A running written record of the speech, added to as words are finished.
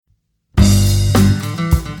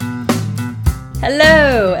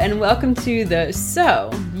Hello, and welcome to the So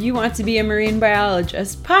You Want to Be a Marine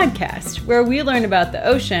Biologist podcast, where we learn about the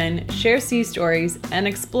ocean, share sea stories, and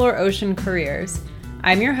explore ocean careers.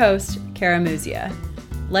 I'm your host, Kara Muzia.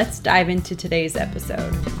 Let's dive into today's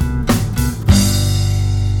episode.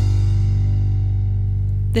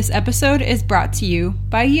 This episode is brought to you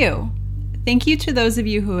by you. Thank you to those of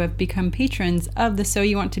you who have become patrons of the So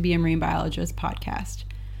You Want to Be a Marine Biologist podcast.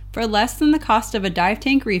 For less than the cost of a dive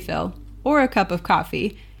tank refill, or a cup of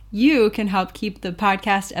coffee, you can help keep the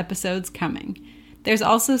podcast episodes coming. There's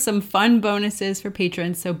also some fun bonuses for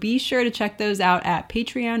patrons, so be sure to check those out at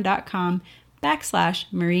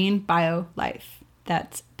patreon.com/marinebiolife.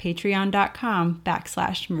 That's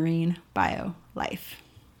patreon.com/marinebiolife.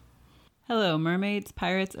 Hello, mermaids,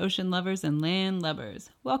 pirates, ocean lovers, and land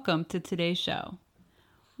lubbers. Welcome to today's show.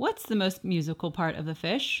 What's the most musical part of the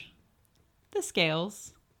fish? The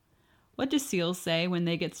scales. What do seals say when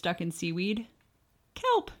they get stuck in seaweed?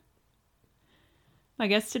 Kelp! My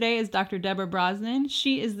guest today is Dr. Deborah Brosnan.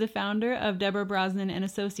 She is the founder of Deborah Brosnan &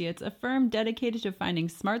 Associates, a firm dedicated to finding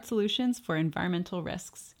smart solutions for environmental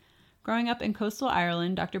risks. Growing up in coastal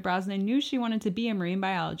Ireland, Dr. Brosnan knew she wanted to be a marine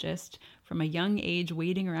biologist from a young age,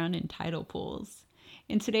 wading around in tidal pools.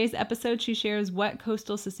 In today's episode, she shares what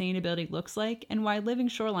coastal sustainability looks like and why living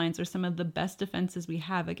shorelines are some of the best defenses we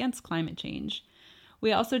have against climate change.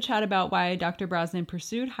 We also chat about why Dr. Brosnan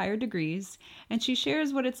pursued higher degrees, and she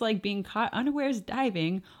shares what it's like being caught unawares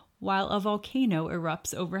diving while a volcano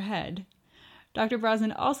erupts overhead. Dr.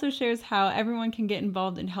 Brosnan also shares how everyone can get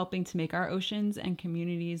involved in helping to make our oceans and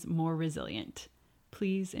communities more resilient.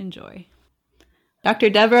 Please enjoy. Dr.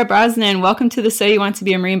 Deborah Brosnan, welcome to the So You Want to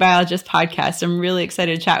Be a Marine Biologist podcast. I'm really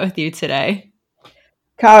excited to chat with you today.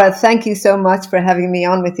 Cara, thank you so much for having me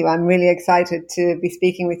on with you. I'm really excited to be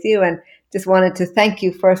speaking with you, and just wanted to thank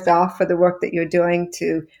you first off for the work that you're doing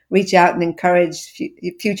to reach out and encourage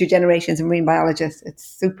future generations of marine biologists. It's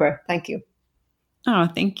super. Thank you. Oh,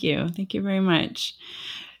 thank you. Thank you very much.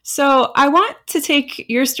 So I want to take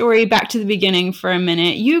your story back to the beginning for a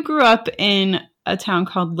minute. You grew up in a town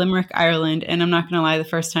called Limerick, Ireland. And I'm not going to lie, the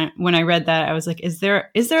first time when I read that, I was like, is there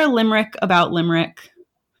a limerick about Limerick?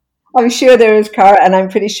 I'm sure there is, Cara, and I'm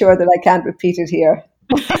pretty sure that I can't repeat it here.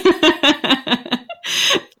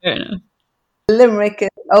 Fair enough. Limerick is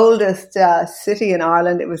the oldest city in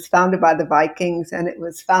Ireland. It was founded by the Vikings, and it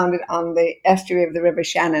was founded on the estuary of the River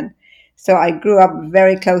Shannon. So I grew up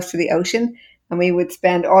very close to the ocean, and we would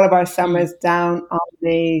spend all of our summers down on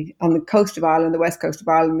the coast of Ireland, the west coast of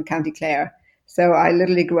Ireland, in County Clare. So I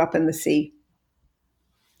literally grew up in the sea.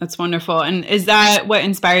 That's wonderful. And is that what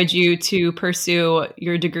inspired you to pursue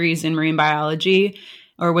your degrees in marine biology?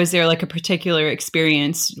 Or was there like a particular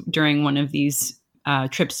experience during one of these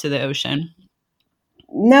trips to the ocean?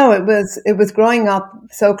 No, it was growing up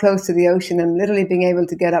so close to the ocean and literally being able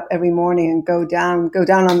to get up every morning and go down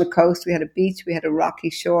on the coast. We had a beach, we had a rocky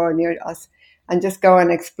shore near us, and just go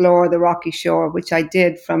and explore the rocky shore, which I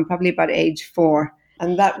did from probably about age 4.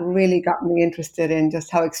 And that really got me interested in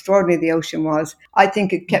just how extraordinary the ocean was. I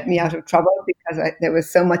think it kept me out of trouble because there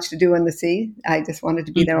was so much to do in the sea. I just wanted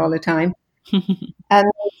to be there all the time.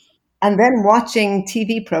 And then watching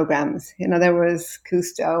TV programs, there was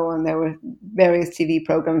Cousteau and there were various TV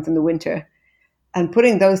programs in the winter. And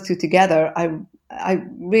putting those two together, I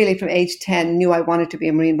really from age 10 knew I wanted to be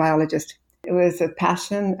a marine biologist. It was a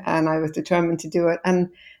passion and I was determined to do it. And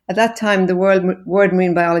at that time, the word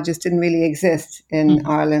marine biologist didn't really exist in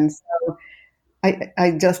Ireland. So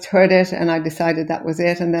I just heard it and I decided that was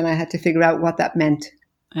it. And then I had to figure out what that meant.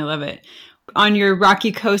 I love it. On your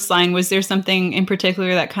rocky coastline, was there something in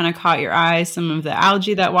particular that kind of caught your eye? Some of the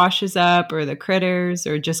algae that washes up or the critters,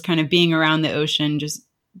 or just kind of being around the ocean just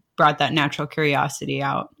brought that natural curiosity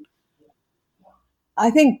out? I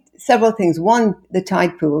think several things. One, the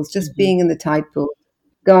tide pools, just being in the tide pool,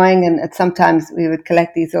 going and sometimes we would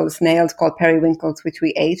collect these little snails called periwinkles, which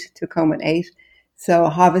we ate, took home and ate. So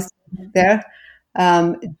harvesting there,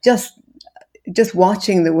 just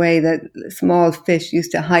watching the way that small fish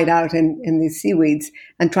used to hide out in these seaweeds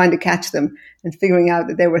and trying to catch them and figuring out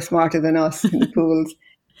that they were smarter than us in the pools.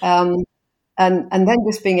 And then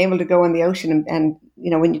just being able to go in the ocean and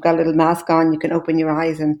when you've got a little mask on, you can open your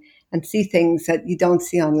eyes and see things that you don't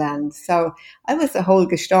see on land. So I was the whole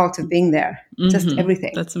gestalt of being there, just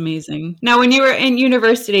everything. That's amazing. Now, when you were in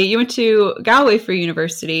university, you went to Galway for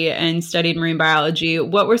university and studied marine biology.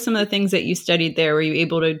 What were some of the things that you studied there? Were you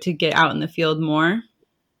able to get out in the field more?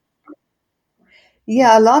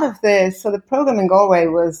 Yeah, a lot of the program in Galway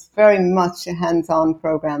was very much a hands-on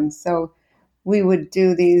program. So we would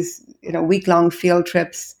do these, week-long field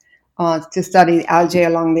trips to study algae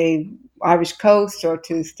along the Irish coast or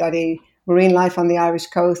to study marine life on the Irish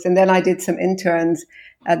coast. And then I did some interns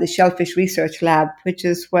at the Shellfish Research Lab, which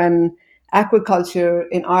is when aquaculture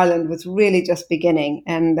in Ireland was really just beginning.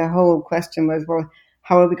 And the whole question was, well,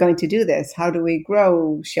 how are we going to do this? How do we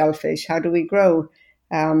grow shellfish? How do we grow,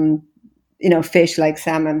 fish like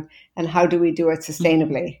salmon? And how do we do it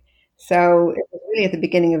sustainably? So it was really at the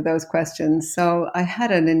beginning of those questions. So I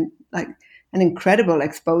had an incredible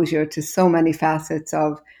exposure to so many facets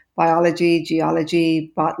of biology,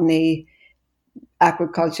 geology, botany,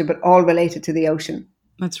 aquaculture, but all related to the ocean.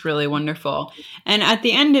 That's really wonderful. And at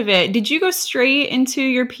the end of it, did you go straight into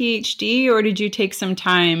your PhD, or did you take some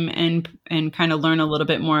time and kind of learn a little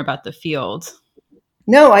bit more about the field?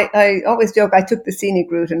 No, I always joke I took the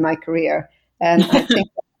scenic route in my career. And I think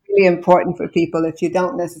that's really important for people. If you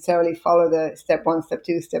don't necessarily follow the step 1, step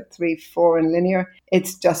 2, step 3, 4 in linear,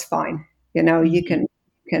 it's just fine. You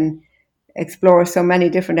can explore so many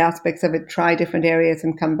different aspects of it, try different areas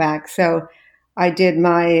and come back. So I did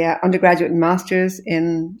my undergraduate and master's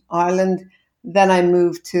in Ireland. Then I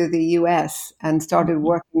moved to the US and started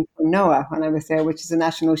working for NOAA when I was there, which is a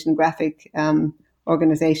National Oceanographic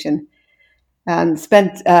organization, and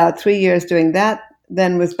spent 3 years doing that.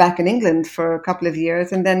 Then was back in England for a couple of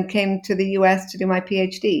years and then came to the US to do my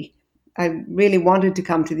PhD. I really wanted to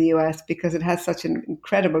come to the US because it has such an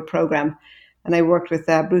incredible program. And I worked with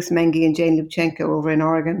Bruce Mengi and Jane Lubchenco over in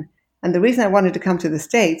Oregon. And the reason I wanted to come to the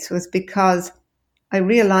States was because I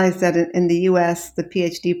realized that in the US, the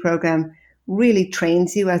PhD program really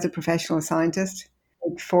trains you as a professional scientist.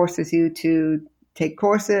 It forces you to take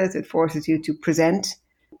courses, it forces you to present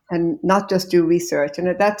and not just do research. And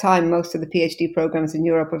at that time, most of the PhD programs in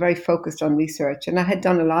Europe were very focused on research. And I had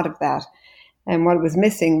done a lot of that. And what was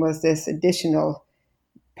missing was this additional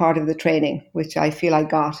part of the training, which I feel I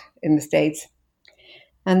got in the States.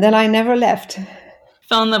 And then I never left.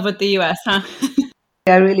 Fell in love with the US, huh?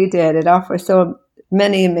 I really did. It offers so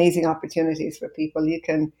many amazing opportunities for people. You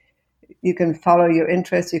can follow your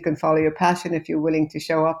interests, you can follow your passion if you're willing to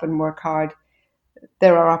show up and work hard.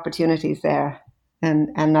 There are opportunities there.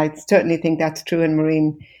 And I certainly think that's true in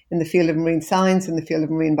the field of marine science, in the field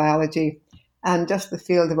of marine biology, and just the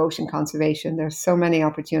field of ocean conservation. There's so many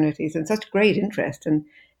opportunities and such great interest and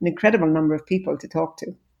an incredible number of people to talk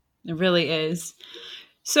to. It really is.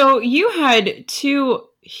 So you had 2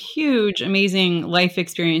 huge, amazing life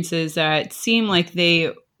experiences that seem like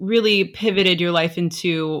they really pivoted your life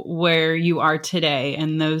into where you are today.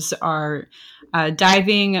 And those are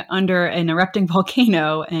diving under an erupting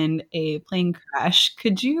volcano and a plane crash.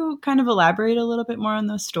 Could you kind of elaborate a little bit more on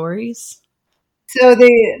those stories? So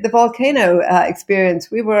the volcano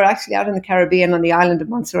experience, we were actually out in the Caribbean on the island of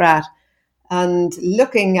Montserrat and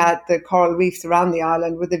looking at the coral reefs around the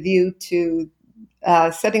island with a view to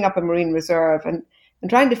setting up a marine reserve and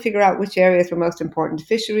trying to figure out which areas were most important to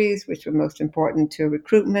fisheries, which were most important to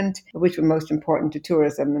recruitment, which were most important to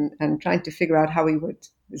tourism, and trying to figure out how we would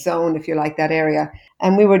zone, if you like, that area.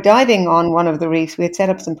 And we were diving on one of the reefs. We had set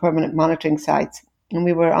up some permanent monitoring sites, and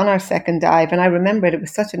we were on our second dive. And I remembered it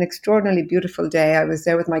was such an extraordinarily beautiful day. I was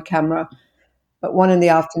there with my camera at 1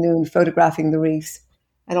 p.m, photographing the reefs.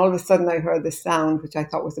 And all of a sudden I heard this sound, which I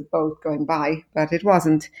thought was a boat going by, but it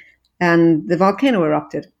wasn't. And the volcano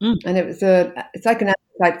erupted. And it's like an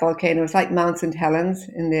anthracite volcano. It's like Mount St. Helens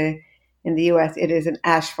in the US. It is an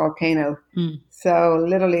ash volcano. So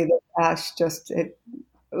literally the ash it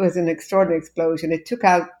was an extraordinary explosion. It took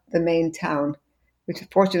out the main town, which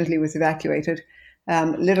fortunately was evacuated.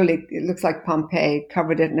 Literally, it looks like Pompeii,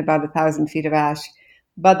 covered it in about 1,000 feet of ash.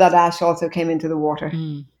 But that ash also came into the water.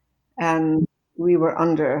 And we were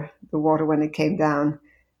under the water when it came down.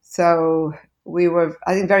 So we were,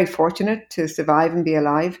 I think, very fortunate to survive and be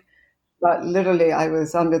alive. But literally, I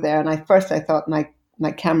was under there. And I thought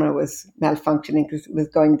my camera was malfunctioning because it was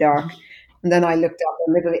going dark. And then I looked up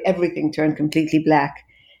and literally everything turned completely black.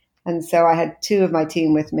 And so I had 2 of my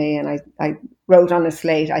team with me and I wrote on a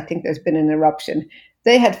slate, I think there's been an eruption.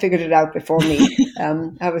 They had figured it out before me.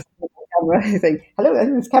 I was on the camera saying, hello,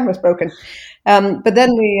 this camera's broken. But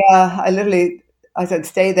then I said,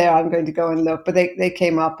 stay there, I'm going to go and look. But they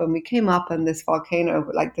came up and we came up and this volcano,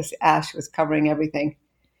 like this ash was covering everything.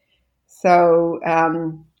 So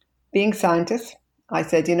being scientists, I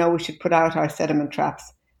said, we should put out our sediment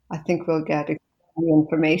traps. I think we'll get new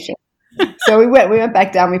information. So we went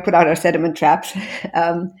back down, we put out our sediment traps.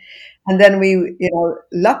 And then we,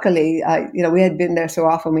 luckily, we had been there so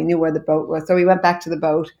often, we knew where the boat was. So we went back to the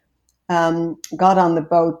boat, got on the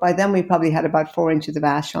boat. By then we probably had about 4 inches of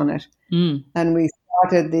ash on it. And we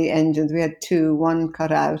started the engines. We had 2, 1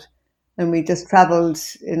 cut out. And we just traveled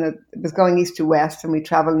it was going east to west and we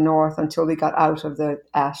traveled north until we got out of the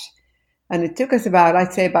ash. And it took us about,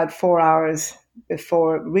 I'd say about 4 hours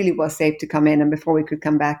before it really was safe to come in and before we could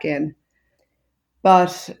come back in.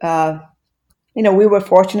 But, we were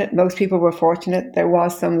fortunate. Most people were fortunate. There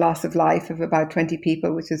was some loss of life of about 20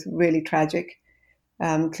 people, which is really tragic,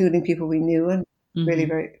 including people we knew, and really,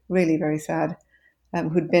 very, really, very sad,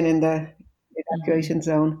 who'd been in the evacuation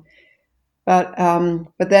zone. But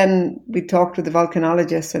then we talked with the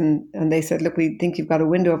volcanologists, and they said, look, we think you've got a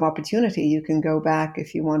window of opportunity. You can go back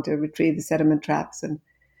if you want to retrieve the sediment traps. And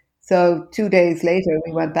so 2 days later,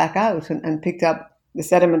 we went back out and picked up the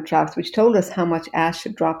sediment traps, which told us how much ash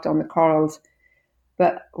had dropped on the corals.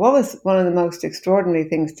 But what was one of the most extraordinary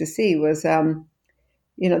things to see was,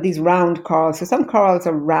 these round corals. So some corals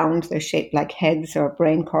are round, they're shaped like heads or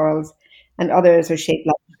brain corals, and others are shaped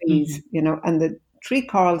like trees, and the tree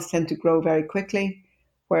corals tend to grow very quickly,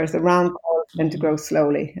 whereas the round corals tend to grow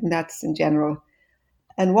slowly, and that's in general.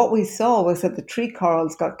 And what we saw was that the tree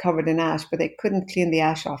corals got covered in ash, but they couldn't clean the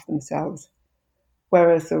ash off themselves.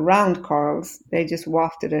 Whereas the round corals, they just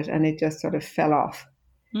wafted it and it just sort of fell off.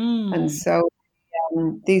 And so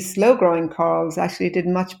these slow-growing corals actually did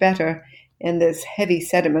much better in this heavy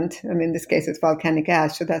sediment. I mean, in this case, it's volcanic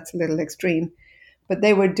ash, so that's a little extreme. But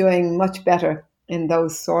they were doing much better in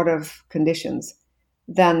those sort of conditions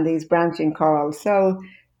than these branching corals. So,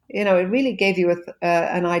 it really gave you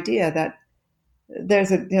an idea that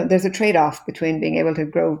there's a trade-off between being able to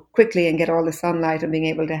grow quickly and get all the sunlight and being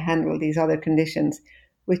able to handle these other conditions,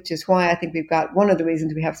 which is why I think we've got one of the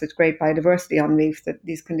reasons we have such great biodiversity on reefs, that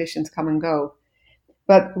these conditions come and go.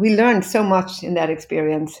 But we learned so much in that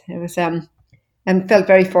experience. It was and felt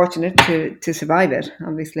very fortunate to survive it,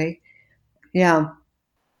 obviously. Yeah.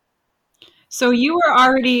 So you were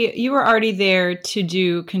already there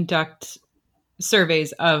to conduct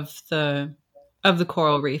surveys of the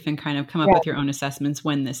coral reef and kind of come up with your own assessments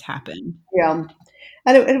when this happened. Yeah.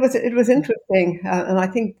 And it was interesting. And I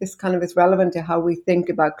think this kind of is relevant to how we think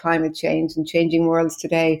about climate change and changing worlds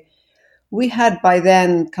today. We had by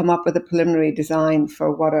then come up with a preliminary design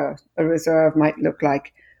for what a reserve might look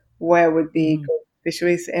like. Where would be good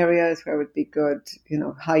fisheries areas, where would be good,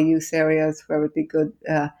 high use areas, where would be good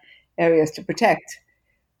areas to protect.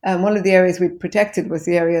 And one of the areas we protected was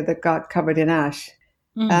the area that got covered in ash.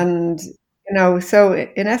 And, so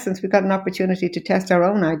in essence, we got an opportunity to test our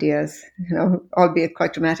own ideas, albeit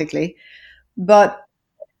quite dramatically. But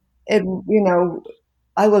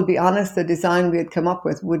I will be honest, the design we had come up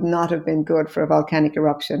with would not have been good for a volcanic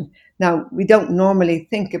eruption. Now, we don't normally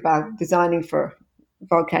think about designing for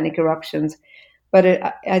volcanic eruptions, but it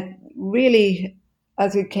really,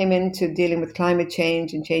 as we came into dealing with climate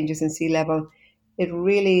change and changes in sea level, it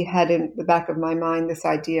really had in the back of my mind this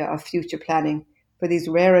idea of future planning for these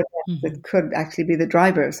rare events that could actually be the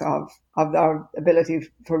drivers of our ability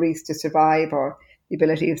for reefs to survive or the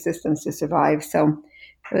ability of systems to survive. So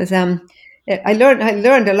it was I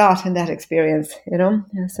learned a lot in that experience.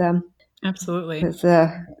 Absolutely. It's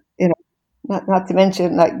not to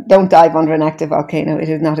mention, like, don't dive under an active volcano. It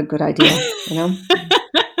is not a good idea.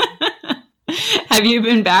 Have you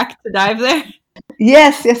been back to dive there?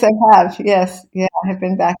 Yes, I have. Yes, yeah, I have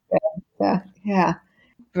been back there. Yeah,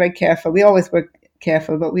 very careful. We always were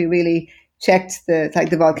careful, but we really checked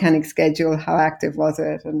the volcanic schedule. How active was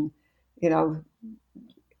it, and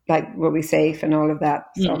were we safe and all of that.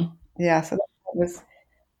 So yeah, so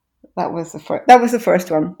that was the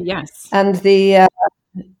first one. Yes, and the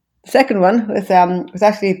second one was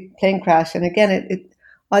actually a plane crash, and again, it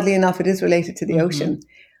oddly enough, it is related to the ocean.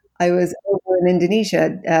 I was over in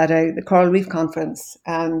Indonesia at the Coral Reef Conference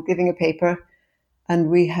giving a paper, and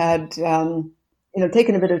we had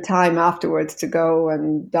taken a bit of time afterwards to go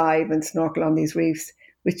and dive and snorkel on these reefs.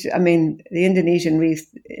 Which, I mean, the Indonesian reefs,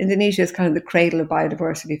 Indonesia is kind of the cradle of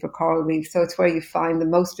biodiversity for coral reefs. So it's where you find the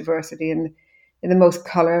most diversity and in the most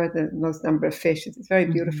color, the most number of fish. It's very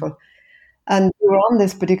beautiful. And we were on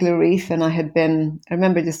this particular reef, and I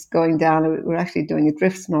remember just going down, we were actually doing a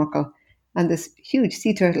drift snorkel, and this huge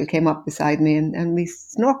sea turtle came up beside me, and we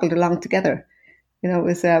snorkeled along together. It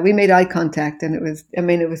was, we made eye contact, and it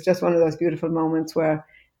was just one of those beautiful moments where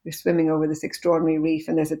you're swimming over this extraordinary reef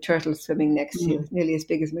and there's a turtle swimming next to you, nearly as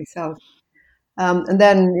big as myself. And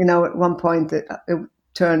then, at one point it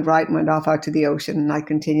turned right and went off out to the ocean, and I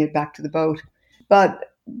continued back to the boat.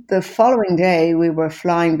 But the following day we were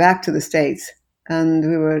flying back to the States, and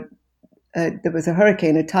there was a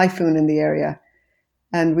hurricane, a typhoon in the area,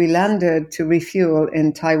 and we landed to refuel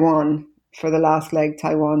in Taiwan for the last leg,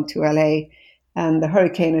 Taiwan to LA. And the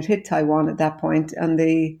hurricane had hit Taiwan at that point, and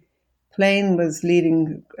the plane was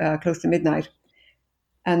leaving close to midnight,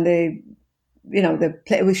 and it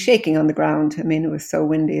was shaking on the ground. I mean, it was so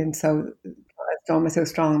windy, and so storm was so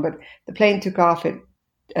strong. But the plane took off. It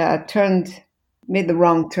made the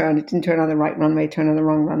wrong turn. It didn't turn on the right runway, turned on the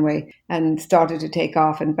wrong runway, and started to take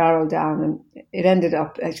off and barrel down. And it ended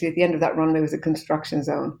up, actually, at the end of that runway was a construction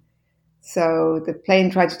zone. So the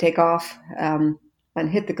plane tried to take off and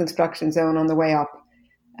hit the construction zone on the way up.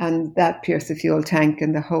 And that pierced the fuel tank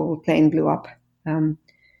and the whole plane blew up.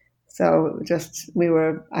 So we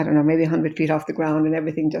were, I don't know, maybe 100 feet off the ground and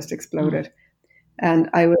everything just exploded. And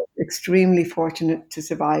I was extremely fortunate to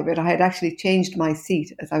survive it. I had actually changed my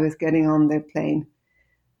seat as I was getting on the plane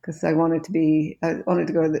because I wanted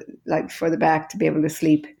to go further back to be able to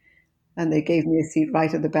sleep. And they gave me a seat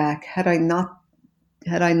right at the back. Had I not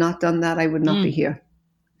done that, I would not be here.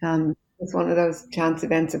 It's one of those chance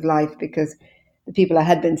events of life because the people I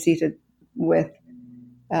had been seated with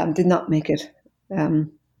did not make it.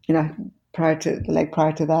 Prior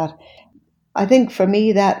to that. I think for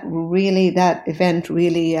me that event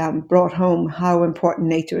really brought home how important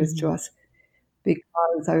nature is to us,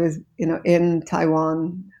 because I was in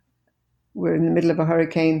Taiwan. We're in the middle of a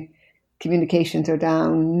hurricane. Communications are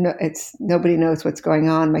down. Nobody knows what's going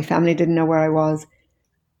on. My family didn't know where I was.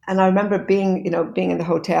 And I remember being in the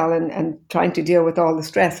hotel and trying to deal with all the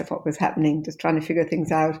stress of what was happening, just trying to figure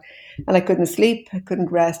things out. And I couldn't sleep, I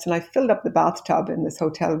couldn't rest. And I filled up the bathtub in this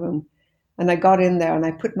hotel room. And I got in there and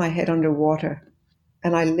I put my head under water.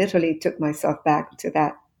 And I literally took myself back to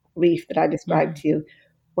that reef that I described to you,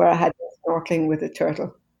 where I had been snorkeling with a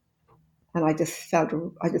turtle. And I just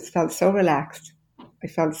felt so relaxed. I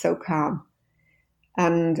felt so calm.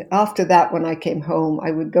 And after that, when I came home,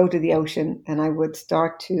 I would go to the ocean and I would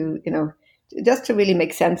start to, just to really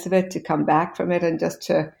make sense of it, to come back from it and just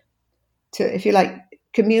to if you like,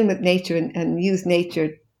 commune with nature and use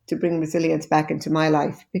nature to bring resilience back into my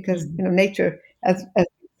life. Because, nature, as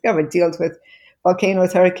discovered, deals with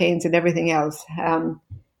volcanoes, hurricanes, and everything else.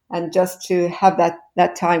 And just to have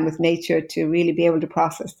that time with nature to really be able to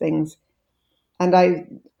process things. And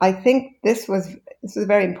I think this was a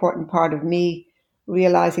very important part of me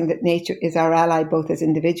realizing that nature is our ally, both as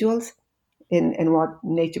individuals in what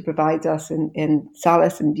nature provides us in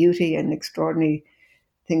solace and beauty and extraordinary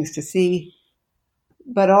things to see,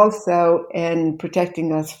 but also in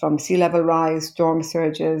protecting us from sea level rise, storm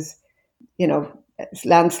surges,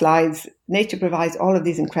 landslides. Nature provides all of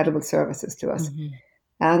these incredible services to us. Mm-hmm.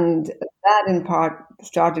 And that in part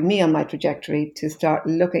started me on my trajectory to start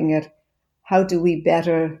looking at how do we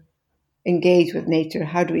better engage with nature?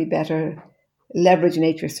 How do we better leverage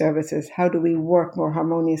nature services? How do we work more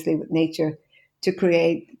harmoniously with nature to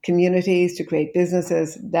create communities, to create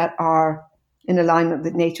businesses that are in alignment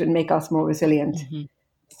with nature and make us more resilient? Mm-hmm.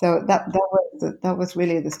 So that was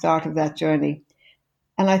really the start of that journey.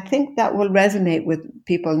 And I think that will resonate with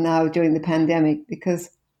people now during the pandemic because,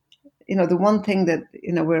 the one thing that,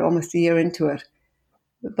 we're almost a year into it,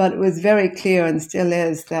 but it was very clear and still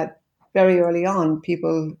is that very early on,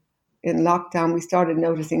 people in lockdown, we started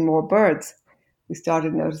noticing more birds. We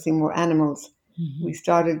started noticing more animals. Mm-hmm. We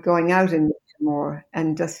started going out in nature more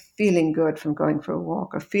and just feeling good from going for a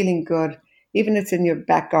walk or feeling good, even if it's in your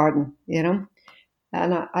back garden,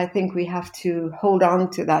 And I think we have to hold on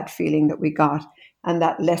to that feeling that we got and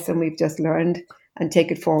that lesson we've just learned and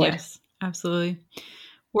take it forward. Yes, absolutely.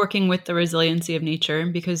 Working with the resiliency of nature,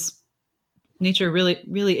 because nature really,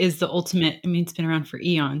 really is the ultimate. I mean, it's been around for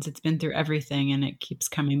eons. It's been through everything and it keeps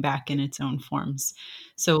coming back in its own forms.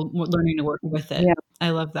 So learning to work with it. Yeah.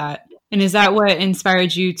 I love that. And is that what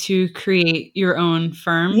inspired you to create your own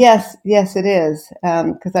firm? Yes, it is.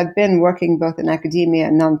 Because I've been working both in academia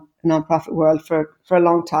and nonprofit world for a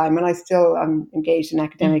long time, and I still am engaged in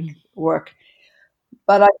academic work.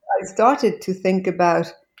 But I started to think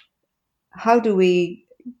about how do we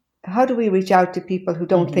reach out to people who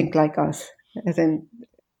don't think like us, as in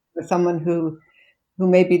someone who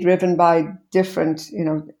may be driven by different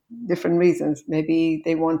reasons. Maybe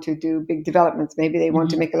they want to do big developments. Maybe they want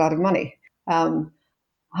to make a lot of money.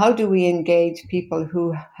 How do we engage people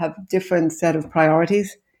who have different set of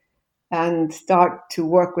priorities and start to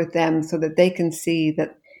work with them so that they can see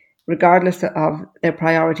that regardless of their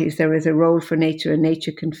priorities, there is a role for nature and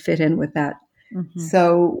nature can fit in with that. Mm-hmm.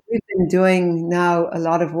 So we've been doing now a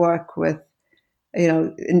lot of work with,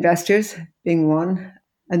 investors being one,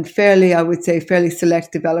 and fairly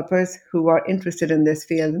select developers who are interested in this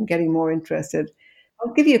field and getting more interested.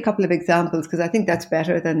 I'll give you a couple of examples because I think that's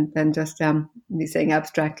better than just me saying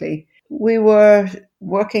abstractly. We were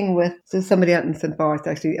working with somebody out in St. Barth,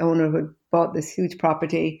 actually, the owner who had bought this huge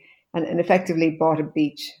property and effectively bought a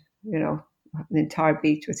beach, an entire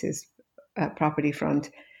beach was his property front.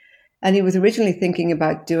 And he was originally thinking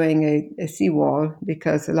about doing a seawall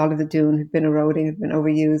because a lot of the dune had been eroding, had been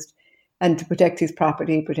overused. and to protect his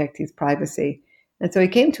property, protect his privacy. And so he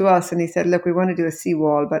came to us and he said, look, we want to do a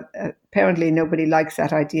seawall, but apparently nobody likes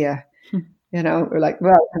that idea. We're like,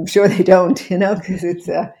 well, I'm sure they don't, because it's...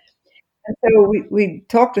 and so we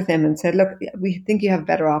talked with him and said, look, we think you have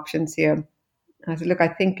better options here. And I said, look, I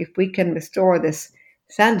think if we can restore this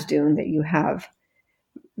sand dune that you have,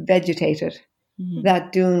 vegetated,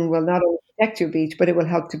 that dune will not only protect your beach, but it will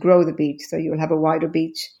help to grow the beach. So you'll have a wider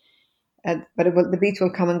beach. But the beach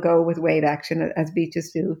will come and go with wave action, as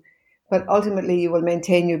beaches do. But ultimately, you will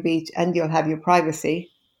maintain your beach and you'll have your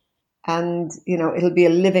privacy. And, it'll be a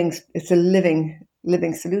living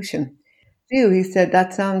solution. He said,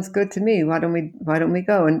 that sounds good to me. Why don't we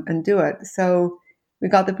go and do it? So we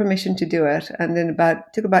got the permission to do it. And then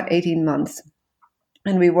took about 18 months.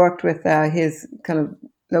 And we worked with his kind of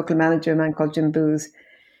local manager, a man called Jim Booz,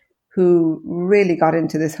 who really got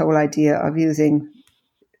into this whole idea of using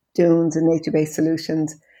dunes and nature-based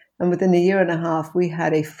solutions. And within a year and a half, we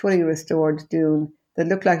had a fully restored dune that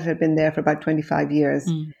looked like it had been there for about 25 years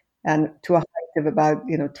and to a height of about,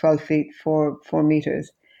 12 feet, 4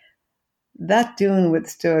 meters. That dune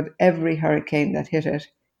withstood every hurricane that hit it,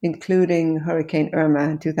 including Hurricane Irma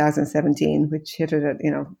in 2017, which hit it at,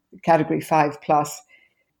 category 5 plus.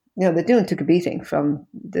 The dune took a beating from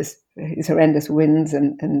these horrendous winds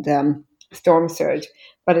and storm surge,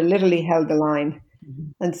 but it literally held the line.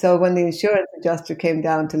 And so when the insurance adjuster came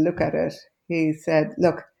down to look at it, he said,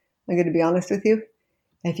 look, I'm going to be honest with you.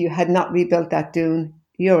 If you had not rebuilt that dune,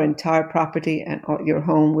 your entire property and your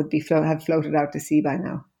home would have floated out to sea by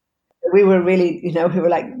now. We were really, we were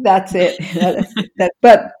like, that's it.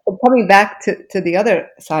 But coming back to the other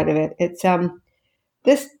side of it, it's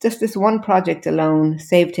this one project alone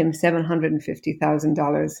saved him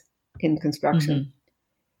 $750,000 in construction.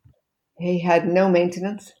 He had no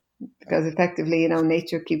maintenance because effectively,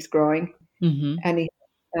 nature keeps growing, and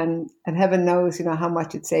heaven knows, how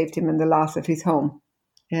much it saved him in the loss of his home.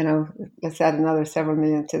 Let's add another several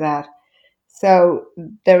million to that. So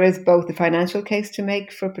there is both a financial case to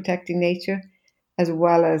make for protecting nature, as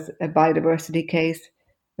well as a biodiversity case,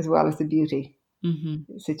 as well as the beauty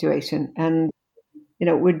situation. And,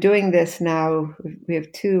 we're doing this now. We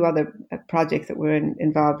have 2 other projects that we're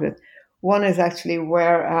involved with. One is actually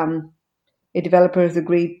where a developer has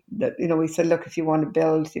agreed that, we said, look, if you want to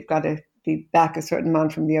build, you've got to be back a certain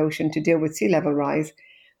amount from the ocean to deal with sea level rise.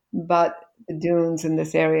 But the dunes in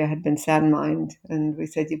this area had been sand mined, and we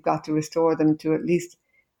said you've got to restore them to at least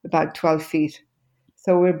about 12 feet.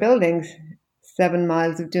 So we're building 7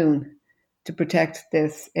 miles of dune to protect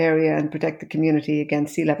this area and protect the community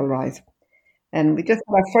against sea level rise. And we just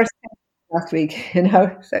had our first last week,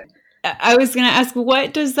 So. I was going to ask,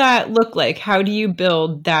 what does that look like? How do you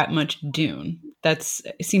build that much dune? It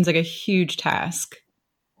seems like a huge task.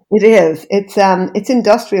 It is. It's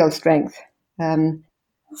industrial strength.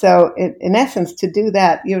 So in essence, to do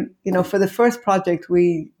that, for the first project,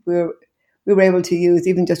 we were able to use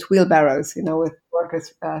even just wheelbarrows, with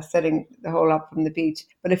workers setting the hole up from the beach.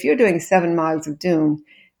 But if you're doing 7 miles of dune,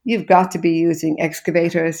 you've got to be using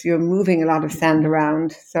excavators. You're moving a lot of sand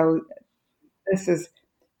around. So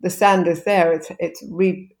the sand is there. It's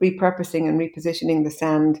repurposing and repositioning the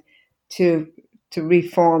sand to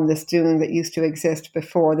reform this dune that used to exist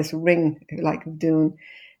before, this ring like dune.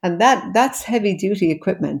 And that's heavy duty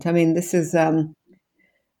equipment. I mean, this is,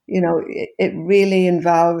 it really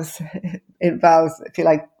involves, if you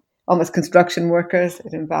like, almost construction workers.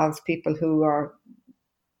 It involves people who are,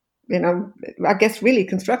 I guess really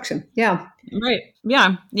construction. Yeah. Right.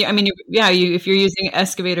 Yeah. Yeah. I mean, if you're using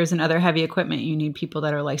excavators and other heavy equipment, you need people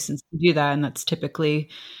that are licensed to do that. And that's typically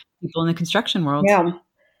people in the construction world. Yeah.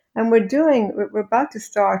 And we're about to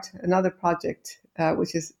start another project,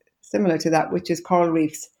 which is similar to that, which is coral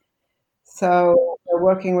reefs. So we're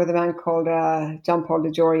working with a man called John Paul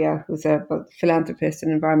DeGioia, who's a philanthropist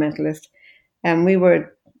and environmentalist. And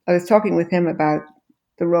I was talking with him about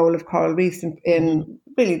the role of coral reefs in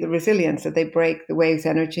really the resilience that they break the waves'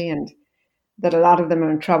 energy, and that a lot of them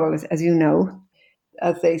are in trouble, as you know,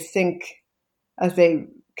 as they sink, as they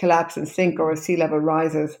collapse and sink, or as sea level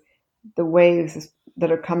rises. The waves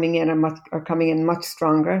that are coming in are coming in much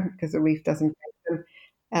stronger because the reef doesn't break them,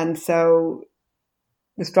 and so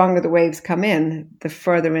the stronger the waves come in, the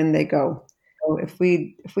further in they go. So if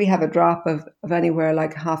we have a drop of anywhere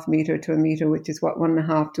like 0.5 meter to 1 meter, which is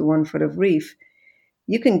 1.5 to 1 foot of reef,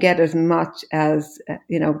 you can get as much as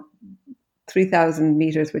 3,000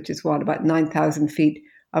 meters, which is about 9,000 feet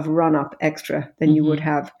of run up extra than you would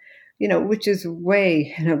have, which is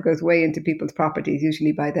goes way into people's properties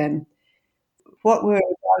usually by then. What we're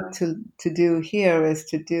about to do here is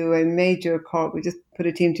to do a major call. We just put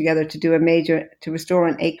a team together to do to restore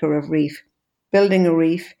an acre of reef, building a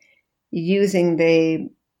reef using the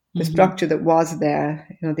structure that was there.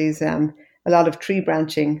 These a lot of tree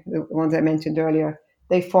branching, the ones I mentioned earlier,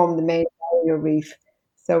 they form the main barrier reef.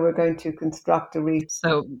 So we're going to construct a reef.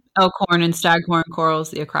 So elkhorn and staghorn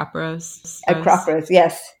corals, the acroporos. Acroporos,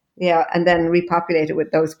 yes. Yeah, and then repopulate it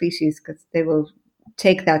with those species because they will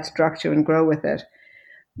take that structure and grow with it.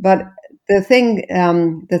 But the thing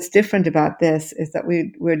that's different about this is that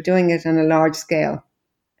we're doing it on a large scale.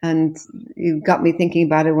 And you got me thinking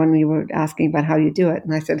about it when we were asking about how you do it.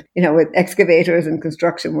 And I said, with excavators and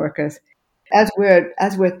construction workers, as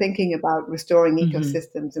we're thinking about restoring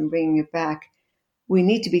ecosystems and bringing it back, we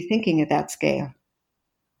need to be thinking at that scale.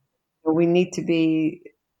 We need to be.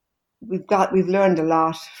 We've learned a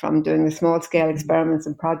lot from doing the small scale experiments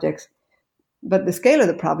and projects, but the scale of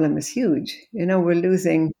the problem is huge. We're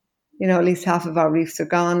losing, at least half of our reefs are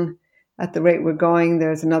gone. At the rate we're going,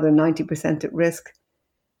 there's another 90% at risk.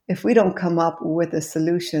 If we don't come up with a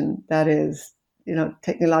solution that is,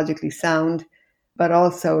 technologically sound, but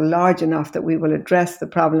also large enough that we will address the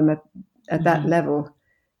problem at that level,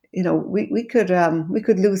 we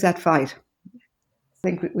could lose that fight. I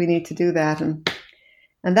think we need to do that,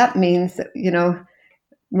 and that means that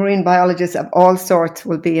marine biologists of all sorts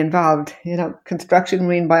will be involved. Construction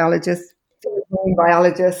marine biologists,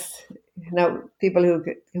 people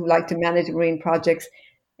who like to manage marine projects.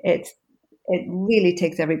 It really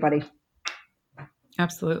takes everybody.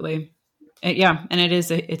 Absolutely. Yeah. And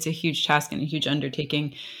it's a huge task and a huge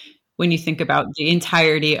undertaking when you think about the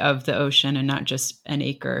entirety of the ocean and not just an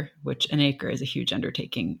acre, which an acre is a huge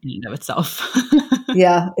undertaking in and of itself.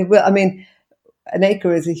 Yeah, it will. I mean, an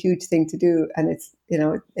acre is a huge thing to do, and it's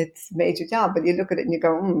a major job. But you look at it and you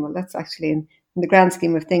go, well, that's actually in the grand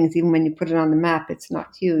scheme of things, even when you put it on the map, it's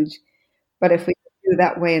not huge. But if we do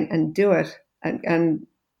that way and do it and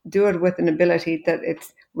do it with an ability that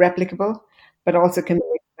it's replicable, but also can be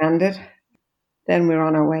expanded, then we're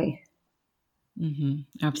on our way.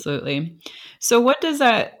 Mm-hmm. Absolutely. So what does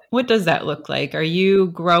that look like? Are you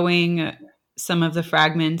growing some of the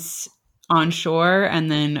fragments onshore and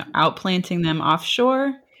then outplanting them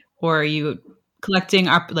offshore, or are you collecting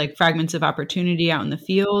fragments of opportunity out in the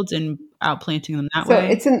fields and outplanting them that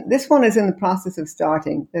way? This one is in the process of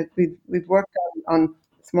starting. That we've worked on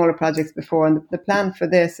smaller projects before, and the plan for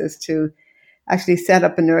this is to actually set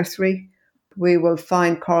up a nursery. We will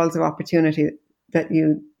find corals of opportunity that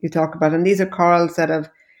you talk about, and these are corals that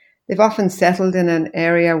they've often settled in an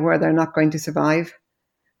area where they're not going to survive,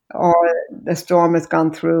 or the storm has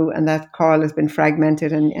gone through and that coral has been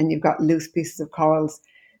fragmented, and you've got loose pieces of corals.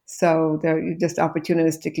 So you just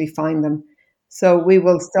opportunistically find them. So we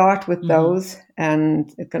will start with those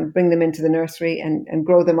and kind of bring them into the nursery and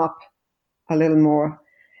grow them up a little more.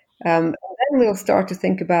 And then we'll start to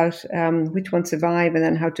think about which ones survive and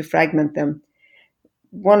then how to fragment them.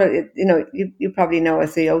 You probably know,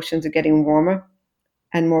 as the oceans are getting warmer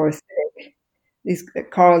and more acidic, these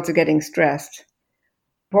corals are getting stressed.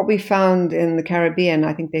 What we found in the Caribbean,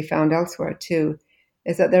 I think they found elsewhere too,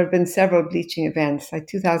 is that there have been several bleaching events. Like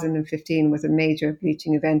 2015 was a major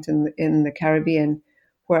bleaching event in the Caribbean,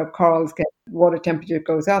 where corals water temperature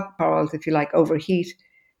goes up, corals, if you like, overheat,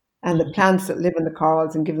 and the plants that live in the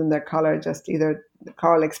corals and give them their color, just either the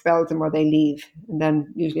coral expels them or they leave, and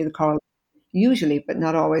then usually, but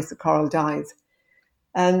not always, the coral dies.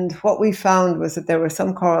 And what we found was that there were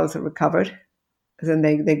some corals that recovered, as in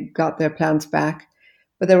they got their plants back,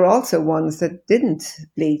 but there were also ones that didn't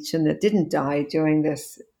bleach and that didn't die during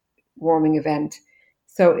this warming event.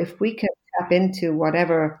 So if we can tap into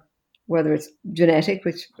whether it's genetic,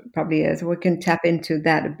 which probably is, we can tap into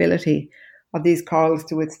that ability of these corals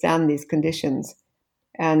to withstand these conditions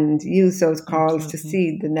and use those corals to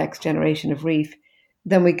seed the next generation of reef,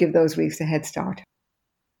 then we give those reefs a head start.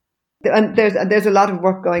 And there's a lot of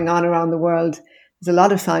work going on around the world. There's a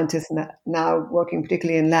lot of scientists now working,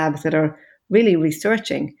 particularly in labs, that are really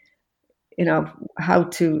researching, how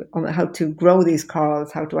to grow these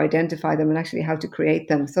corals, how to identify them, and actually how to create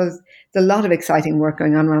them. So there's a lot of exciting work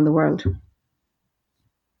going on around the world.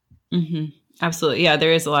 Mm-hmm. Absolutely. Yeah,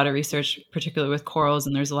 there is a lot of research, particularly with corals,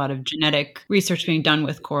 and there's a lot of genetic research being done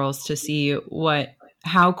with corals to see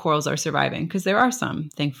how corals are surviving, because there are some,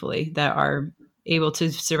 thankfully, that are able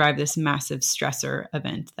to survive this massive stressor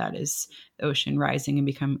event that is the ocean rising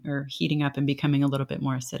and heating up and becoming a little bit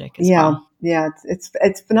more acidic as well. Yeah,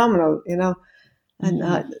 it's phenomenal, and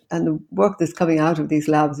and the work that's coming out of these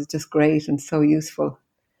labs is just great and so useful.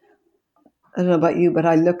 I don't know about you, but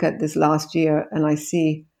I look at this last year and I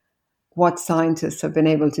see what scientists have been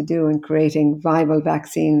able to do in creating viable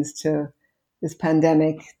vaccines to this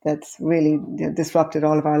pandemic that's really disrupted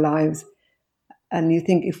all of our lives. And you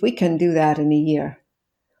think, if we can do that in a year,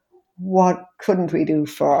 what couldn't we do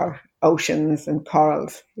for oceans and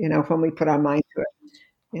corals, when we put our mind to it?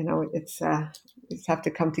 It's we just have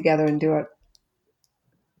to come together and do it.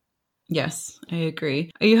 Yes, I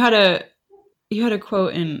agree. You had a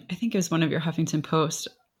quote in, I think it was one of your Huffington Post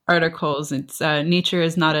articles. It's nature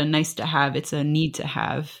is not a nice to have, it's a need to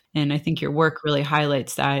have. And I think your work really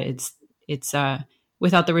highlights that. It's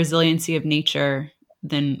without the resiliency of nature,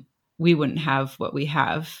 then we wouldn't have what we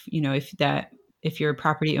have. If your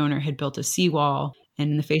property owner had built a seawall and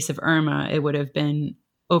in the face of Irma, it would have been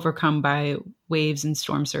overcome by waves and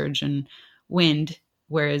storm surge and wind,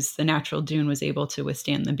 whereas the natural dune was able to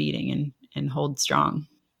withstand the beating and hold strong.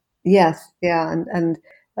 Yes, yeah, and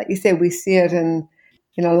like you say, we see it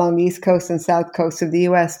along the east coast and south coast of the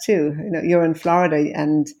US too. You're in Florida,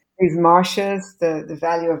 and these marshes, the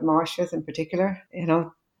value of marshes in particular, and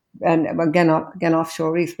again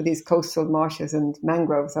offshore reefs, but these coastal marshes and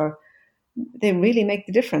mangroves they really make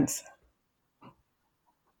the difference.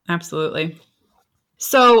 Absolutely.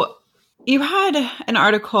 So you had an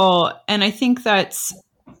article, and I think that's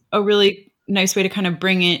a really nice way to kind of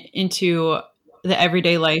bring it into the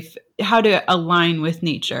everyday life, how to align with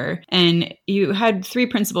nature. And you had 3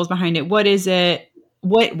 principles behind it. What is it?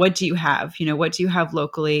 What do you have? What do you have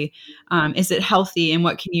locally? Is it healthy? And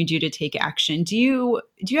what can you do to take action? Do you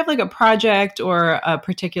have like a project or a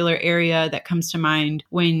particular area that comes to mind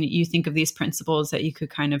when you think of these principles that you could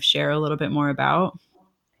kind of share a little bit more about?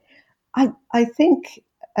 I think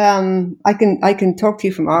I can talk to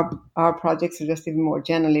you from our projects, or just even more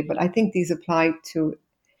generally, but I think these apply to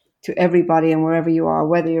everybody and wherever you are,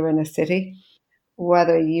 whether you're in a city,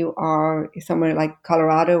 whether you are somewhere like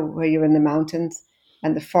Colorado, where you're in the mountains,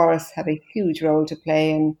 and the forests have a huge role to play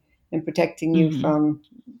in protecting you from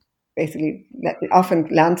basically often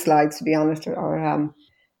landslides, to be honest, or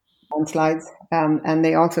landslides, and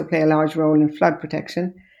they also play a large role in flood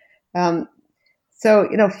protection. So,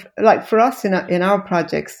 like for us in our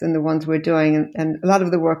projects and the ones we're doing, and a lot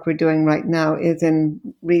of the work we're doing right now is in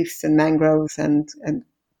reefs and mangroves and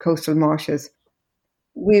coastal marshes.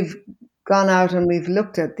 We've gone out and we've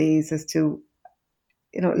looked at these as to,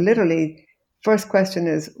 literally, first question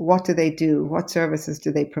is, what do they do? What services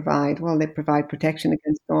do they provide? Well, they provide protection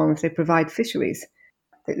against storms. They provide fisheries.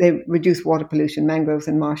 They reduce water pollution. Mangroves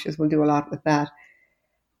and marshes will do a lot with that.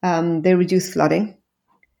 They reduce flooding.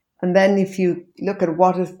 And then if you look at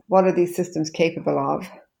what are these systems capable of,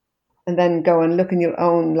 and then go and look in your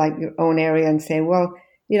own area and say, well,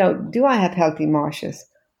 do I have healthy marshes?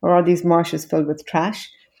 Or are these marshes filled with trash?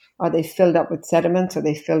 Are they filled up with sediments? Are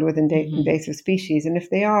they filled with invasive species? And if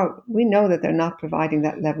they are, we know that they're not providing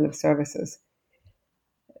that level of services.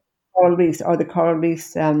 Coral reefs, are the coral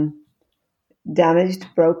reefs damaged,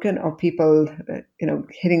 broken, or people,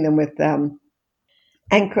 hitting them with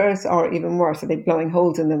anchors, or even worse, are they blowing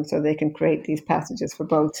holes in them so they can create these passages for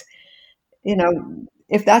boats?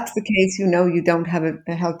 If that's the case, you don't have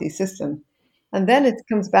a healthy system. And then it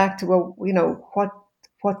comes back to, well,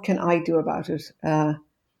 what can I do about it?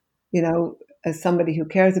 As somebody who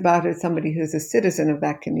cares about it, somebody who's a citizen of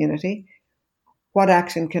that community, what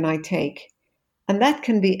action can I take? And that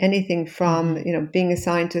can be anything from, being a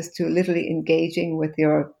scientist to literally engaging with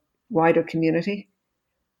your wider community,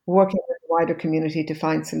 working with the wider community to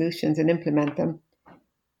find solutions and implement them.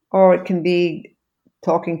 Or it can be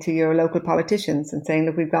talking to your local politicians and saying,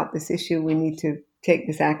 look, we've got this issue, we need to take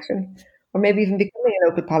this action. Or maybe even becoming a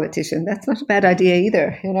local politician. That's not a bad idea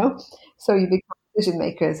either, So you become decision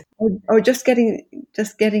makers, or just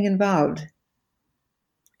getting involved.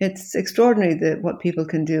 It's extraordinary what people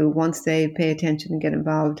can do once they pay attention and get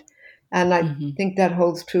involved. And I think that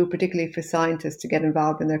holds true, particularly for scientists, to get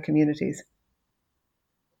involved in their communities.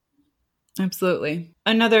 Absolutely.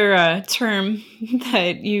 Another term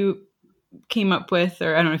that you came up with,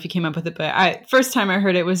 or I don't know if you came up with it, but first time I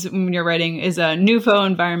heard it was when you're writing, is a nouveau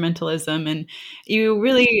environmentalism. And you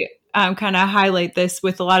really kind of highlight this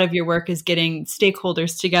with a lot of your work, is getting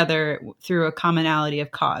stakeholders together through a commonality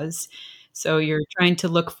of cause. So you're trying to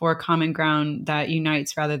look for common ground that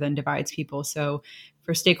unites rather than divides people. So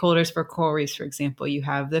for stakeholders for coral reefs, for example, you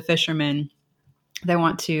have the fishermen that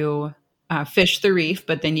want to fish the reef,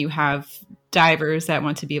 but then you have divers that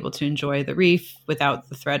want to be able to enjoy the reef without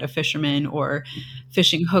the threat of fishermen or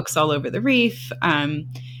fishing hooks all over the reef.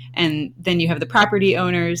 And then you have the property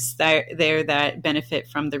owners that benefit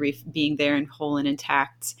from the reef being there and whole and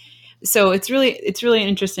intact. So it's really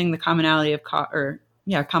interesting, the commonality of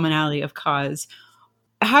commonality of cause.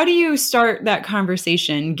 how do you start that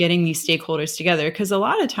conversation, getting these stakeholders together? Because a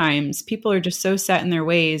lot of times people are just so set in their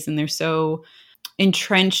ways and they're so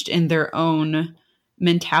entrenched in their own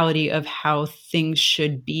mentality of how things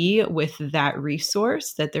should be with that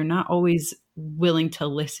resource that they're not always willing to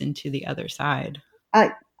listen to the other side.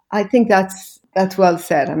 I think that's well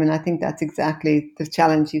said. I mean, I think that's exactly the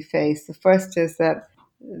challenge you face. The first is that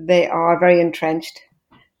they are very entrenched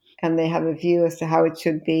and they have a view as to how it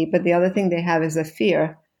should be. But the other thing they have is a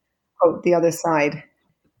fear of the other side.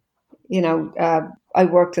 I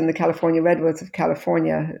worked in the California Redwoods of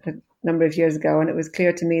California a number of years ago, and it was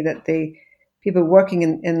clear to me that the people working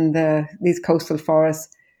in these coastal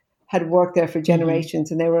forests had worked there for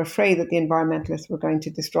generations, and they were afraid that the environmentalists were going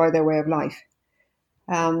to destroy their way of life.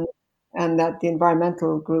 And that the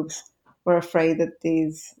environmental groups were afraid that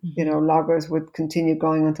these, loggers would continue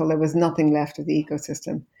going until there was nothing left of the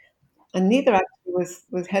ecosystem. And neither actually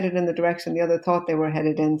was headed in the direction the other thought they were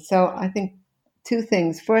headed in. So I think two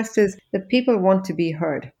things. First is that people want to be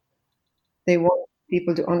heard. They want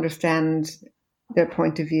people to understand their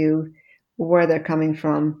point of view, where they're coming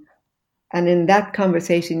from. And in that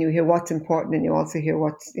conversation, you hear what's important, and you also hear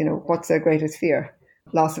what's their greatest fear: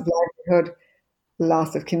 loss of livelihood,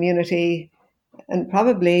 loss of community. And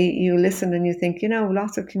probably you listen and you think,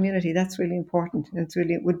 loss of community, that's really important.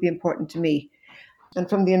 It would be important to me. And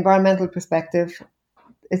from the environmental perspective,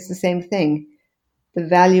 it's the same thing. The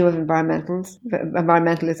value of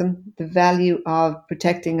environmentalism, the value of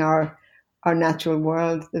protecting our natural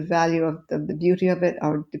world, the value of the beauty of it,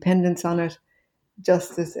 our dependence on it,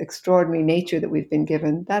 just this extraordinary nature that we've been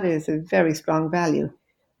given, that is a very strong value.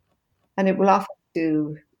 And it will often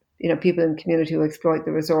do, people in the community who exploit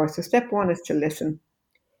the resource. So step one is to listen.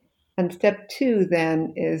 And step two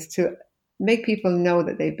then is to make people know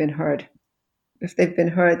that they've been heard. If they've been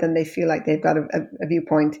heard, then they feel like they've got a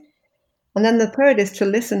viewpoint. And then the third is to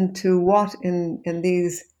listen to what in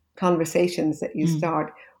these conversations that you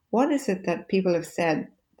start, what is it that people have said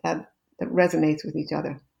that resonates with each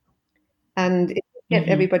other? And if you get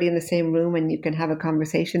everybody in the same room and you can have a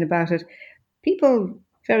conversation about it, people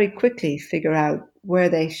very quickly figure out where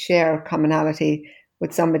they share commonality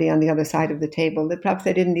with somebody on the other side of the table that perhaps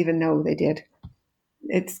they didn't even know they did.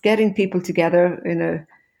 It's getting people together in a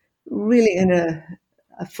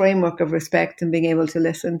framework of respect and being able to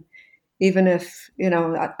listen. Even if,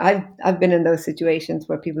 I've been in those situations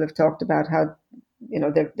where people have talked about how,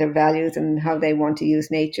 their values and how they want to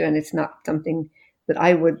use nature, and it's not something that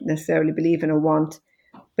I would necessarily believe in or want.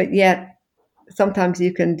 But yet, sometimes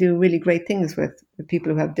you can do really great things with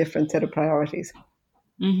people who have different set of priorities.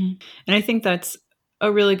 And I think that's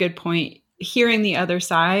a really good point. Hearing the other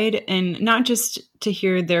side, and not just to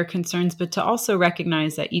hear their concerns, but to also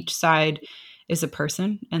recognize that each side is a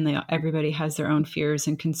person and everybody has their own fears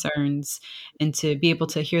and concerns, and to be able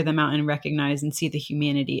to hear them out and recognize and see the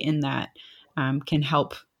humanity in that can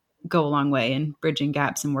help go a long way in bridging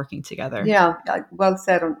gaps and working together. Yeah, well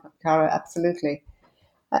said, Cara, absolutely.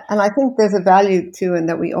 And I think there's a value too in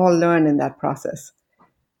that we all learn in that process.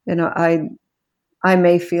 I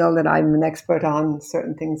may feel that I'm an expert on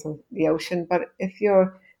certain things of the ocean, but if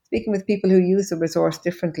you're speaking with people who use the resource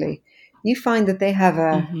differently, you find that they have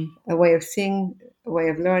a way of seeing, a way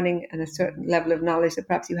of learning, and a certain level of knowledge that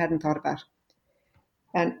perhaps you hadn't thought about.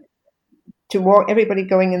 And everybody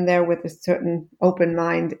going in there with a certain open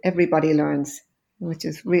mind, everybody learns, which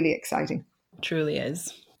is really exciting. Truly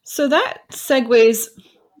is. So that segues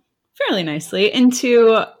fairly nicely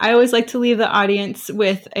into, I always like to leave the audience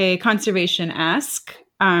with a conservation ask,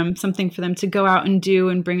 something for them to go out and do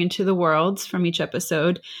and bring into the world from each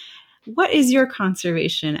episode. What is your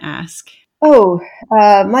conservation ask?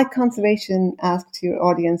 My conservation ask to your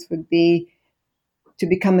audience would be to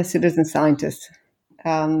become a citizen scientist.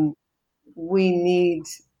 We need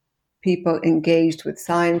people engaged with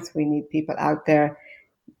science. We need people out there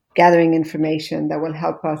gathering information that will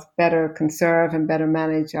help us better conserve and better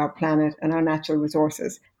manage our planet and our natural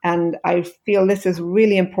resources. And I feel this is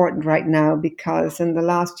really important right now because in the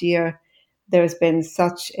last year, there's been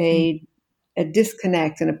such a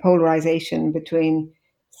disconnect and a polarization between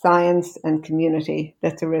science and community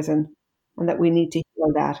that's arisen, and that we need to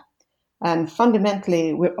heal that. And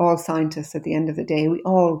fundamentally, we're all scientists at the end of the day.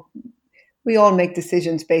 We all make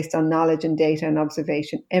decisions based on knowledge and data and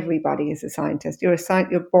observation. Everybody is a scientist. You're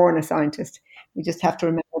born a scientist. We just have to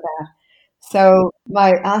remember that. So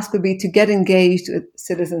my ask would be to get engaged with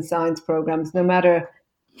citizen science programs, no matter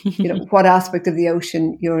what aspect of the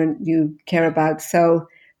ocean you care about. So,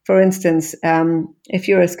 for instance, if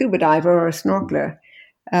you're a scuba diver or a snorkeler,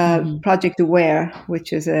 Project Aware,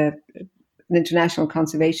 which is an international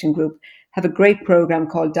conservation group, have a great program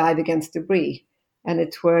called Dive Against Debris. and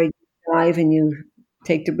it's where you dive and you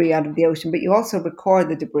take debris out of the ocean, but you also record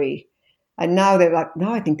the debris. And now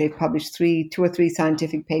I think they've published two or three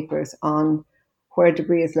scientific papers on where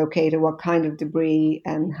debris is located, what kind of debris,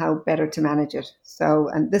 and how better to manage it. So,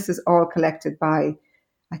 and this is all collected by,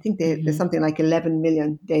 I think there's something like 11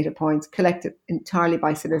 million data points collected entirely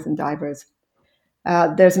by citizen divers.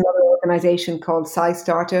 There's another organization called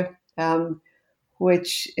SciStarter,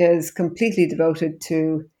 which is completely devoted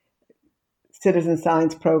to citizen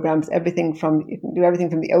science programs. You can do everything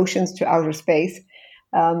from the oceans to outer space.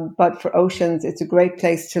 But for oceans, it's a great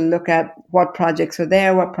place to look at what projects are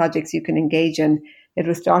there, what projects you can engage in. It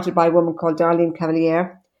was started by a woman called Darlene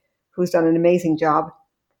Cavalier, who's done an amazing job.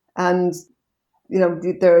 And,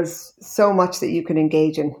 there's so much that you can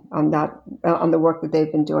engage in on that, on the work that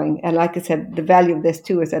they've been doing. And like I said, the value of this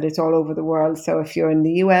too is that it's all over the world. So if you're in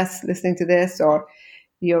the US listening to this, or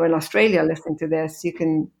you're in Australia listening to this, you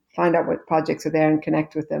can find out what projects are there and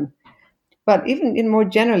connect with them. But even more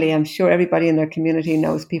generally, I'm sure everybody in their community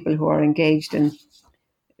knows people who are engaged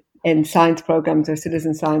in science programs or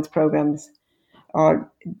citizen science programs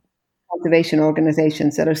or conservation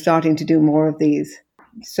organizations that are starting to do more of these.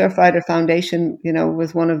 Surfrider Foundation,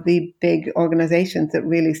 was one of the big organizations that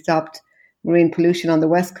really stopped marine pollution on the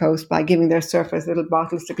West Coast by giving their surfers little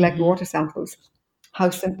bottles to collect water samples. How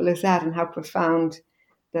simple is that, and how profound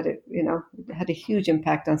that it had a huge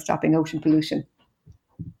impact on stopping ocean pollution.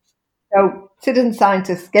 So, citizen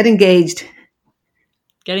scientists, get engaged.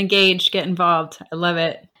 Get engaged, get involved. I love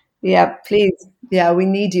it. Yeah, please. Yeah, we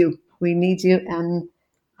need you. We need you. And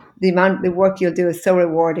the work you'll do is so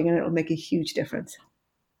rewarding, and it'll make a huge difference.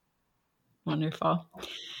 Wonderful.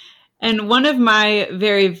 And one of my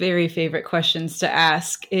very, very favorite questions to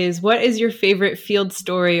ask is, what is your favorite field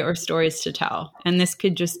story or stories to tell? And this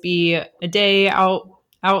could just be a day out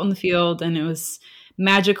in the field and it was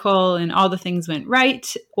magical and all the things went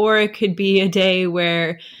right, or it could be a day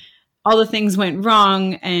where all the things went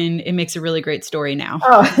wrong and it makes a really great story now.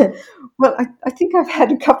 Oh, well, I think I've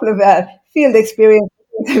had a couple of field experiences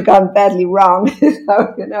that have gone badly wrong.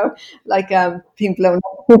 So, like being blown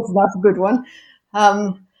up is not a good one.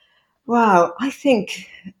 Wow, I think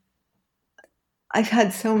I've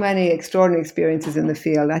had so many extraordinary experiences in the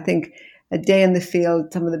field. I think a day in the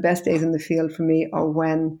field, some of the best days in the field for me are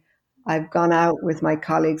when I've gone out with my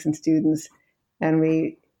colleagues and students, and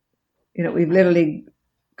we've literally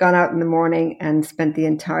gone out in the morning and spent the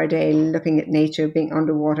entire day looking at nature, being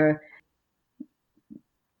underwater,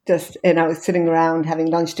 just, sitting around, having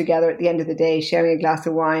lunch together at the end of the day, sharing a glass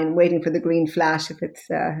of wine, waiting for the green flash if it's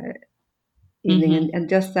evening, and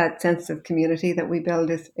just that sense of community that we build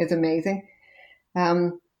is amazing.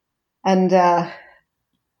 And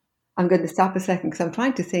I'm going to stop a second because I'm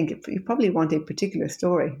trying to think. You probably want a particular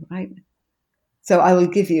story, right? So I will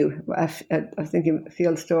give you, I was thinking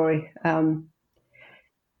field story.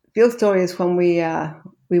 Field story is when we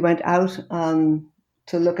went out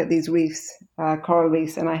to look at these reefs, coral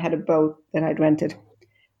reefs, and I had a boat that I'd rented.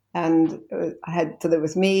 And so there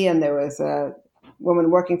was me and there was a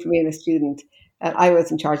woman working for me and a student. And I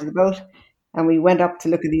was in charge of the boat. And we went up to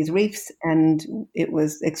look at these reefs, and it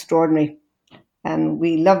was extraordinary. And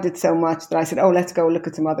we loved it so much that I said, oh, let's go look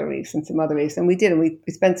at some other reefs. And we did. And we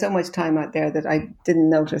spent so much time out there that I didn't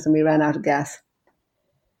notice, and we ran out of gas.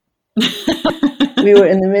 We were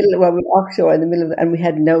in the middle, we were offshore in the middle and we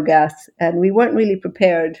had no gas, and we weren't really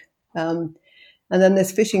prepared. And then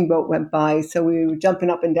this fishing boat went by. So we were jumping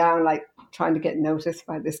up and down, like trying to get noticed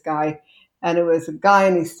by this guy. And it was a guy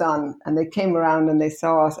and his son, and they came around and they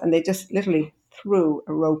saw us, and they just literally threw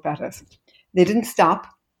a rope at us. They didn't stop.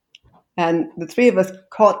 And the three of us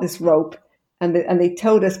caught this rope, and they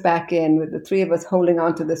towed us back in with the three of us holding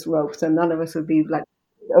onto this rope, so none of us would be like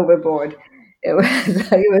overboard. It was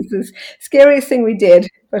the scariest thing we did,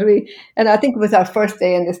 and I think it was our first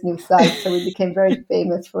day in this new site, so we became very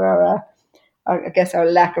famous for our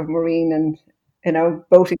lack of marine and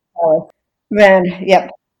boating power. Man,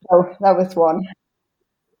 yep. So that was one.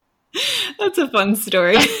 That's a fun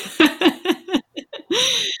story.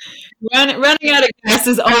 Running out of gas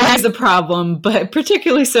is always a problem, but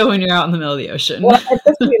particularly so when you're out in the middle of the ocean. Well, I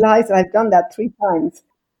just realized I've done that 3 times.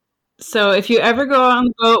 So if you ever go on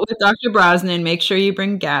the boat with Dr. Brosnan, make sure you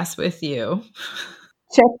bring gas with you.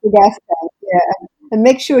 Check the gas tank, yeah. And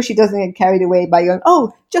make sure she doesn't get carried away by going,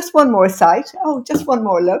 oh, just one more sight. Oh, just one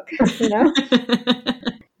more look,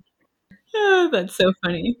 Oh, that's so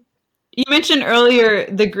funny. You mentioned earlier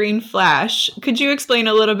the green flash. Could you explain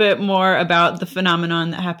a little bit more about the phenomenon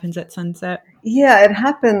that happens at sunset? Yeah, it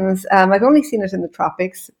happens. I've only seen it in the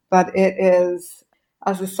tropics, but it is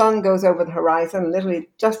as the sun goes over the horizon, literally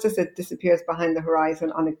just as it disappears behind the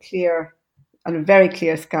horizon on a clear on a very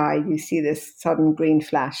clear sky, you see this sudden green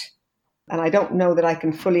flash. And I don't know that I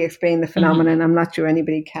can fully explain the phenomenon. Mm-hmm. I'm not sure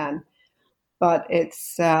anybody can, but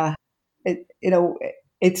it's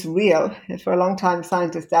real. For a long time,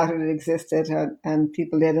 scientists doubted it existed, and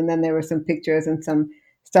people did. And then there were some pictures and some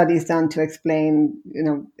studies done to explain,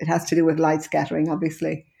 it has to do with light scattering,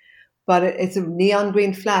 obviously. But it's a neon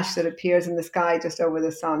green flash that appears in the sky just over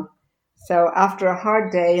the sun. So after a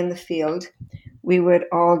hard day in the field, we would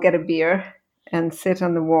all get a beer and sit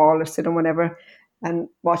on the wall or sit on whatever and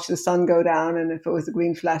watch the sun go down. And if it was a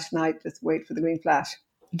green flash night, just wait for the green flash.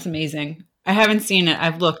 It's amazing. I haven't seen it.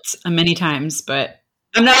 I've looked many times, but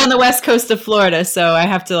I'm not on the west coast of Florida, so I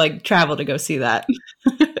have to travel to go see that.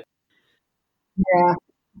 Yeah.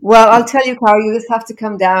 Well, I'll tell you, Carl, you just have to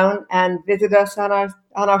come down and visit us on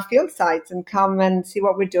our field sites and come and see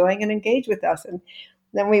what we're doing and engage with us. And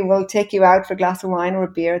then we will take you out for a glass of wine or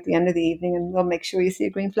a beer at the end of the evening, and we'll make sure you see a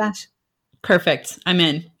green flash. Perfect. I'm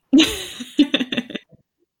in.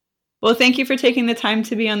 Well, thank you for taking the time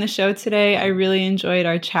to be on the show today. I really enjoyed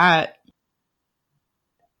our chat.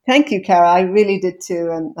 Thank you, Cara. I really did too.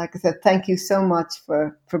 And like I said, thank you so much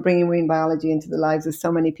for bringing marine biology into the lives of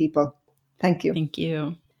so many people. Thank you. Thank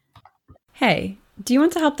you. Hey, do you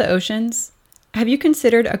want to help the oceans? Have you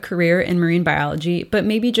considered a career in marine biology, but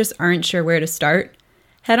maybe just aren't sure where to start?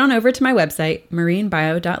 Head on over to my website,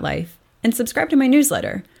 marinebio.life, and subscribe to my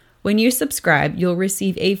newsletter. When you subscribe, you'll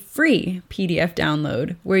receive a free PDF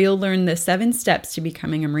download where you'll learn the 7 steps to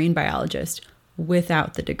becoming a marine biologist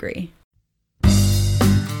without the degree.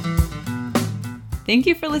 Thank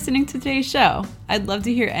you for listening to today's show. I'd love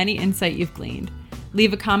to hear any insight you've gleaned.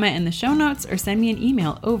 Leave a comment in the show notes or send me an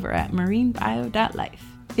email over at marinebio.life.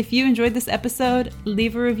 If you enjoyed this episode,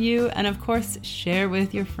 leave a review and, of course, share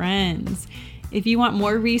with your friends. If you want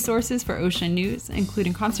more resources for ocean news,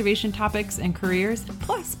 including conservation topics and careers,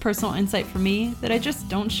 plus personal insight from me that I just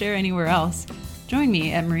don't share anywhere else, join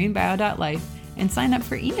me at marinebio.life and sign up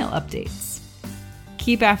for email updates.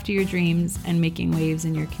 Keep after your dreams and making waves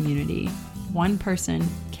in your community. One person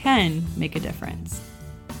can make a difference.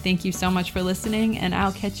 Thank you so much for listening, and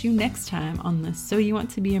I'll catch you next time on the So You Want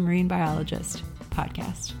to Be a Marine Biologist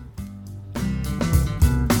podcast.